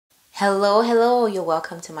Hello, you're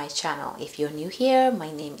welcome to my channel. If you're new here,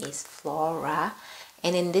 my name is Flora,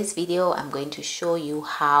 and in this video I'm going to show you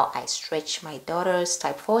how I stretch my daughter's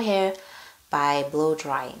type 4 hair by blow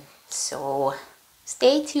drying. So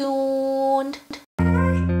stay tuned.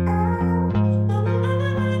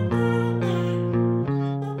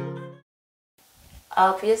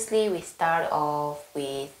 Obviously, we start off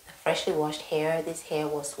with freshly washed hair. This hair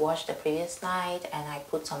was washed the previous night, and I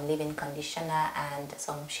put some leave-in conditioner and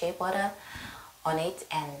some shea butter on it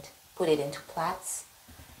and put it into plaits.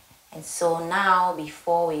 And so now,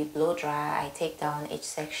 before we blow dry, I take down each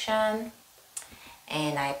section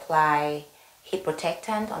and I apply heat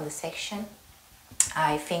protectant on the section.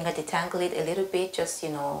 I finger detangle it a little bit, just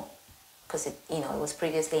because it was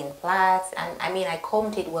previously in plaits, and I mean I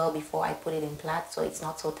combed it well before I put it in plaits, so it's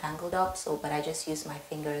not so tangled up. But I just use my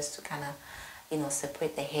fingers to kind of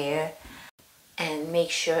separate the hair and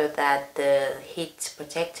make sure that the heat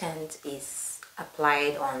protectant is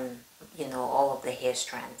applied on all of the hair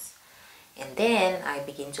strands. And then I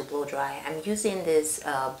begin to blow dry. I'm using this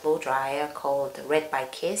blow dryer called Red by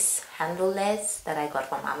Kiss handleless that I got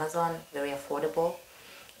from Amazon, very affordable,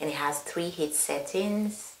 and it has 3 heat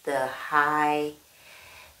settings: the high,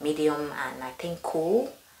 medium, and I think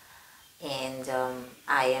cool. And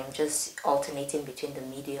I am just alternating between the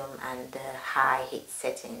medium and the high heat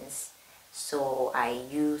settings. So I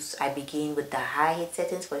begin with the high heat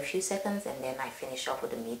settings for a few seconds, and then I finish off with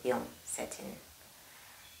the medium setting,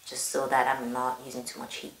 just so that I'm not using too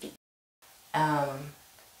much heat.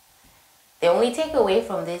 The only takeaway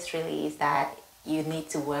from this really is that you need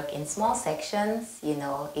to work in small sections.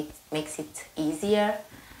 It makes it easier.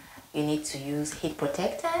 You need to use heat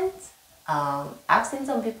protectant. I've seen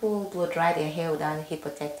some people blow dry their hair without heat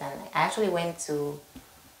protectant. I actually went to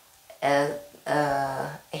a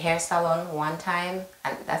hair salon one time,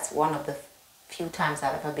 and that's one of the few times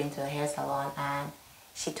I've ever been to a hair salon, and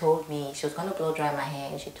she told me she was going to blow dry my hair,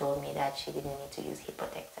 and she told me that she didn't need to use heat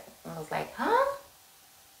protectant. And I was like, huh?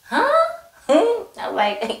 I was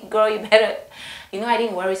like, girl, you better. I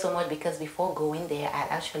didn't worry so much because before going there, I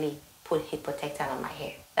actually put heat protectant on my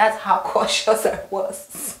hair. That's how cautious I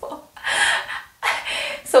was.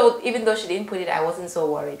 So even though she didn't put it, I wasn't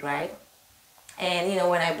so worried, right? And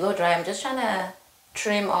when I blow dry, I'm just trying to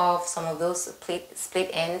trim off some of those split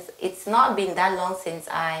ends. It's not been that long since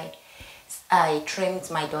I trimmed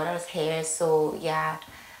my daughter's hair, so yeah,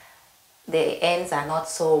 the ends are not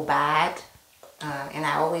so bad. And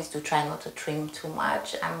I always do try not to trim too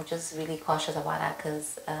much. I'm just really cautious about that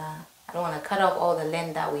because I don't want to cut off all the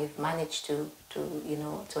length that we've managed to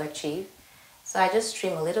achieve. So I just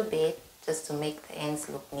trim a little bit just to make the ends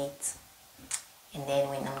look neat. And then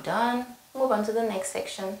when I'm done, move on to the next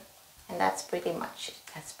section, and that's pretty much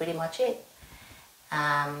it.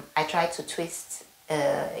 I tried to twist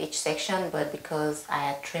each section, but because I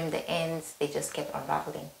had trimmed the ends, they just kept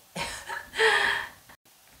unraveling.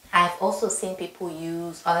 I've also seen people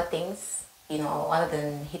use other things, other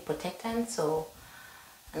than heat protectant. So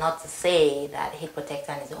not to say that heat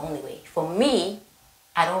protectant is the only way. For me,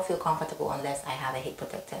 I don't feel comfortable unless I have a heat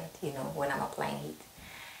protectant, when I'm applying heat.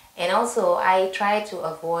 And also, I try to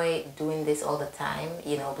avoid doing this all the time.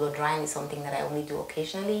 Blow drying is something that I only do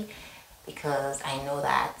occasionally, because I know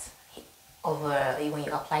that when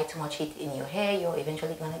you apply too much heat in your hair, you're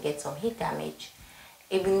eventually going to get some heat damage,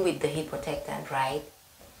 even with the heat protectant, right?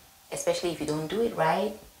 Especially if you don't do it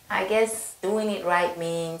right. I guess doing it right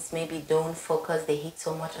means maybe don't focus the heat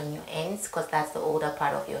so much on your ends, because that's the older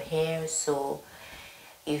part of your hair. So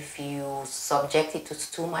if you subject it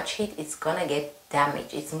to too much heat, it's gonna get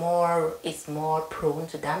damaged. It's more prone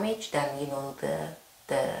to damage than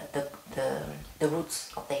the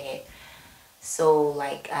roots of the hair. So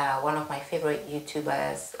like one of my favorite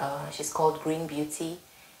YouTubers, she's called Green Beauty.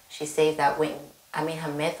 She says that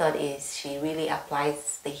her method is she really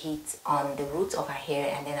applies the heat on the roots of her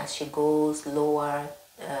hair, and then as she goes lower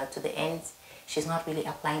to the ends, she's not really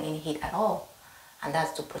applying any heat at all, and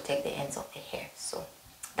that's to protect the ends of the hair. So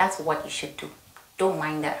that's what you should do. Don't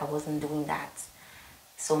mind that I wasn't doing that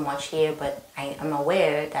so much here, but I am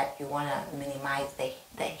aware that you want to minimize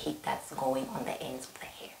the heat that's going on the ends of the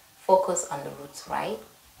hair. Focus on the roots, right?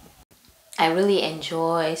 I really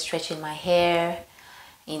enjoy stretching my hair,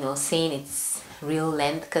 seeing its real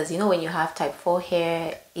length, because when you have type 4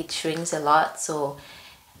 hair, it shrinks a lot, so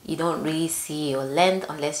you don't really see your length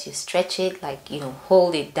unless you stretch it, like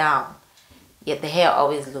hold it down. Yet the hair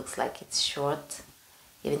always looks like it's short,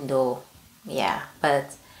 even though, yeah.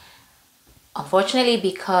 But unfortunately,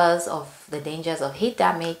 because of the dangers of heat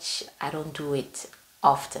damage, I don't do it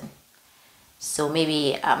often. So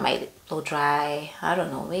maybe I might blow dry, I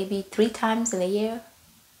don't know, maybe 3 times in a year.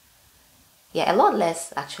 Yeah, a lot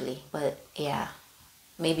less actually, but yeah,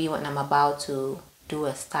 maybe when I'm about to do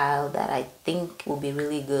a style that I think will be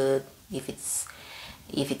really good, if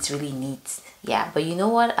it's really neat. Yeah, but you know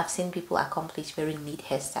what, I've seen people accomplish very neat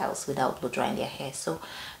hairstyles without blow drying their hair. So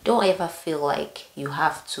don't ever feel like you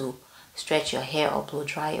have to stretch your hair or blow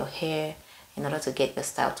dry your hair in order to get your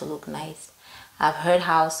style to look nice. I've heard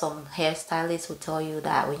how some hairstylists will tell you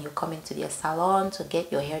that when you come into their salon to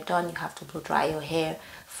get your hair done, you have to blow dry your hair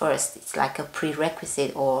first. It's like a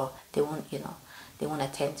prerequisite, or they won't, they won't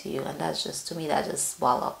attend to you. And that's just, to me, that's just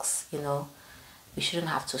bollocks, We shouldn't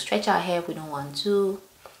have to stretch our hair if we don't want to.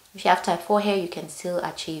 If you have type 4 hair, you can still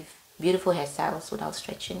achieve beautiful hairstyles without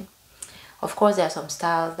stretching. Of course, there are some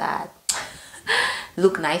styles that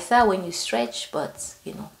look nicer when you stretch, but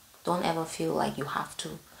don't ever feel like you have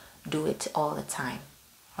to do it all the time,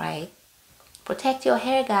 right? Protect your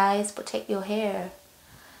hair, guys. Protect your hair.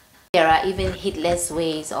 There are even heatless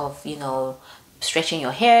ways of stretching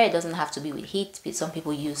your hair. It doesn't have to be with heat. Some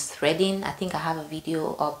people use threading. I think I have a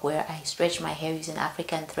video up where I stretch my hair using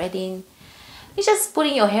African threading. It's just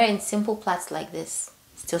putting your hair in simple plaits like this.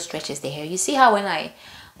 Still stretches the hair. You see how when I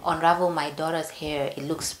unravel my daughter's hair, it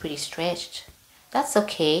looks pretty stretched. That's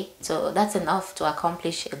okay. So that's enough to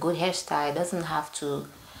accomplish a good hairstyle. It doesn't have to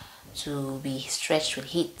be stretched with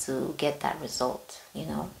heat to get that result,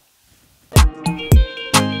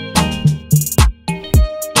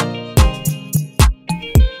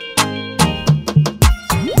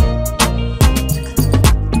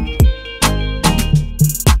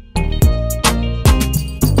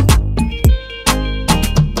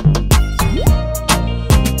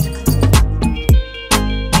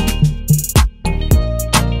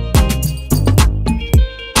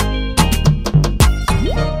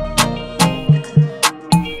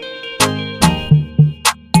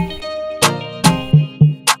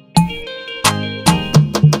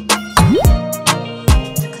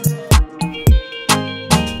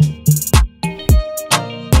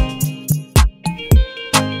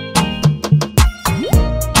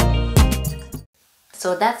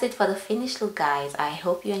 So that's it for the finished look, guys. I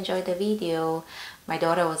hope you enjoyed the video. My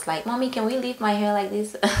daughter was like, "Mommy, can we leave my hair like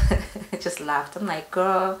this?" I just laughed. I'm like,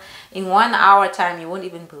 "Girl, in 1 hour time, you won't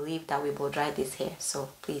even believe that we blow dried this hair. So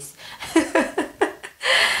please."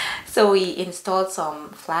 So we installed some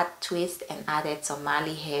flat twist and added some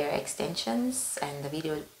Mali hair extensions, and the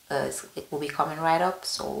video it will be coming right up.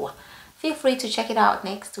 So feel free to check it out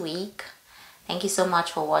next week. Thank you so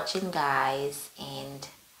much for watching, guys, and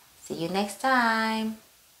see you next time.